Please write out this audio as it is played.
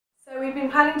we've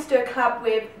been planning to do a collab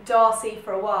with Darcy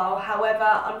for a while.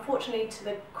 However, unfortunately, to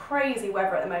the crazy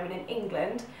weather at the moment in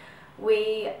England,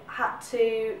 we had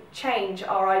to change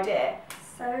our idea.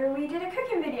 So we did a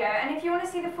cooking video, and if you want to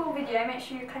see the full video, make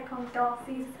sure you click on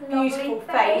Darcy's beautiful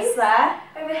face there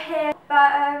over here.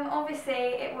 But obviously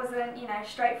it wasn't, you know,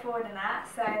 straightforward in that,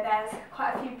 so there's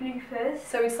quite a few bloopers.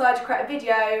 So we decided to create a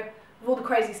video with all the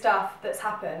crazy stuff that's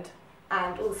happened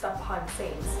and all the stuff behind the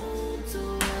scenes.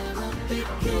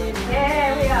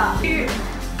 Here we are.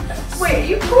 Wait, are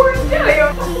you pouring jelly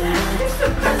on?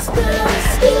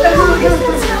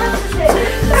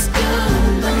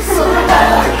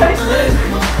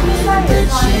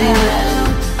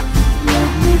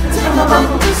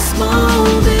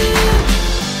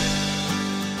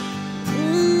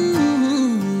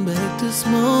 Back to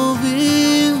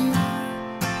Smallville,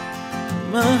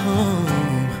 my home.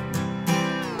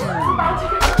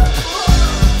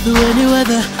 Through any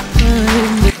weather.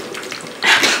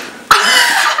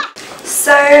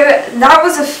 So that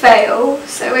was a fail,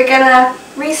 so we're gonna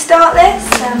restart this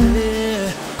and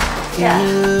yeah.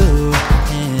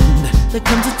 And there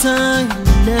comes a time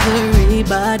when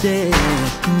everybody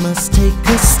must take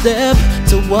a step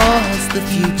towards the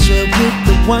future with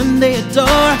the one they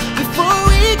adore. Before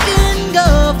we can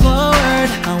go forward,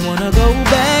 I wanna go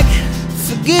back.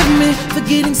 Forgive me for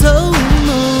getting so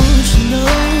emotional.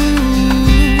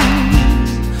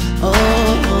 Oh,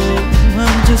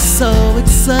 I'm just so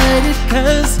excited,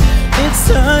 cause it's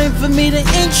time for me to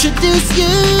introduce you.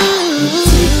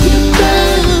 Take you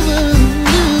back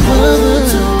home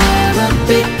to where I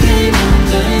became a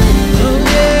man. Oh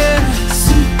yeah,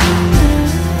 Superman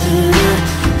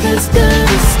has got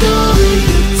a story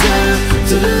to tell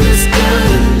to this girl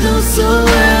I know so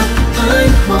well.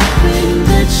 I'm hoping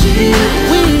that she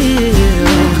will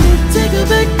take her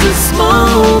back to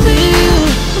Smallville.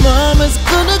 Mama's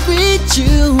gonna greet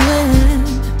you and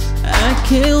I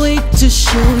can't wait to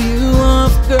show you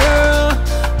off, girl.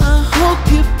 I hope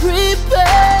you're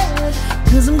prepared,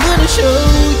 cause I'm gonna show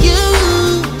you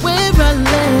where I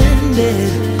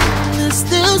landed. There's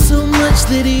still so much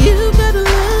that you gotta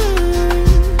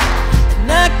learn,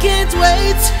 and I can't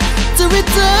wait to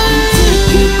return. Take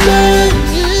you back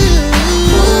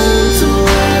home to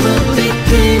where I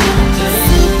became a man.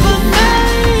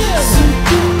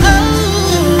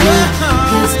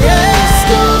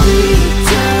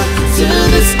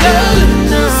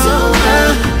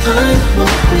 I'm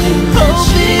hoping that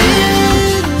she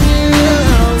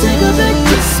will take her back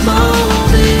to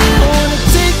Smallville. I wanna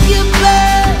take you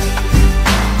back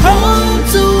home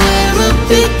to where I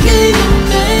became a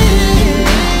man.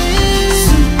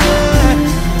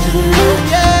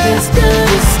 He's got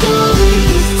a story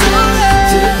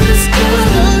to this girl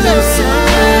I know so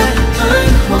well.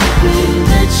 I'm hoping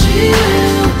that she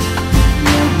will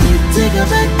let me take her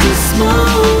back to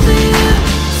Smallville.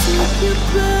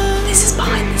 This is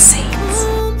behind the scenes.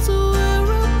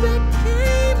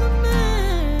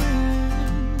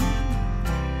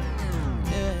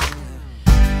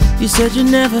 You said you've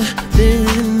never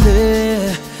been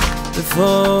there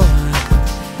before.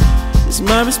 It's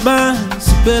my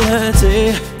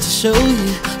responsibility to show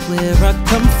you where I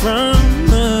come from.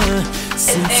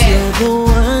 Since you're the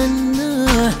one,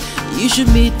 you should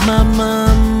meet my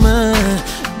mama.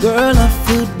 Girl, I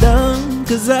feel dumb,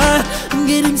 cause I'm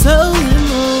getting so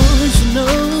emotional.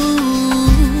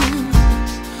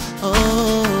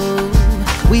 Oh,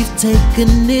 we've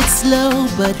taken it slow,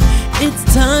 but it's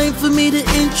time for me to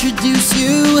introduce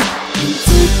you and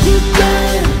take you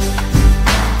back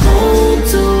home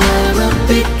to where I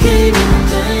became a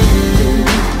man.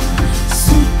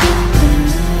 Superman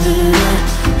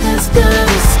has got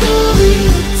a story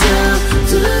to tell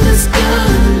to this girl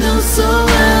I know so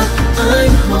well.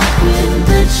 I'm hoping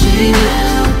that she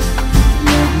will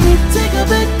let me take her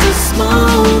back to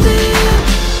Smallville.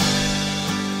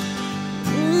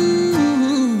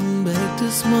 Back to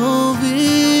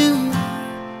Smallville,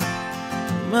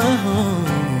 my home.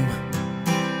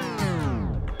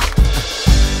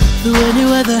 Through any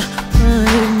weather,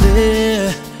 I'm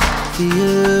there for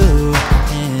you.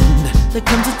 And there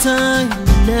comes a time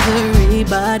when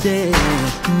everybody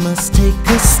must take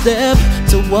a step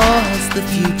towards the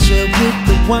future with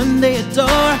the one they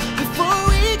adore. Before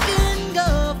we can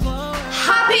go forward.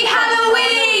 Happy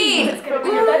Halloween! It's gonna be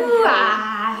your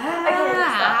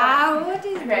what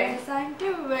is this I'm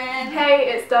doing? Hey,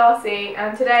 it's Darcy,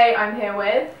 and today I'm here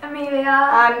with Amelia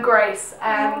and Grace,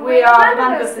 and we are the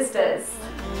Mandeville Sisters.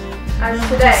 and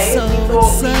today we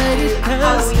thought we'd do a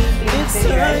Halloween themed it's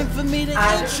video, time for me to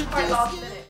and introduce quite last you. minute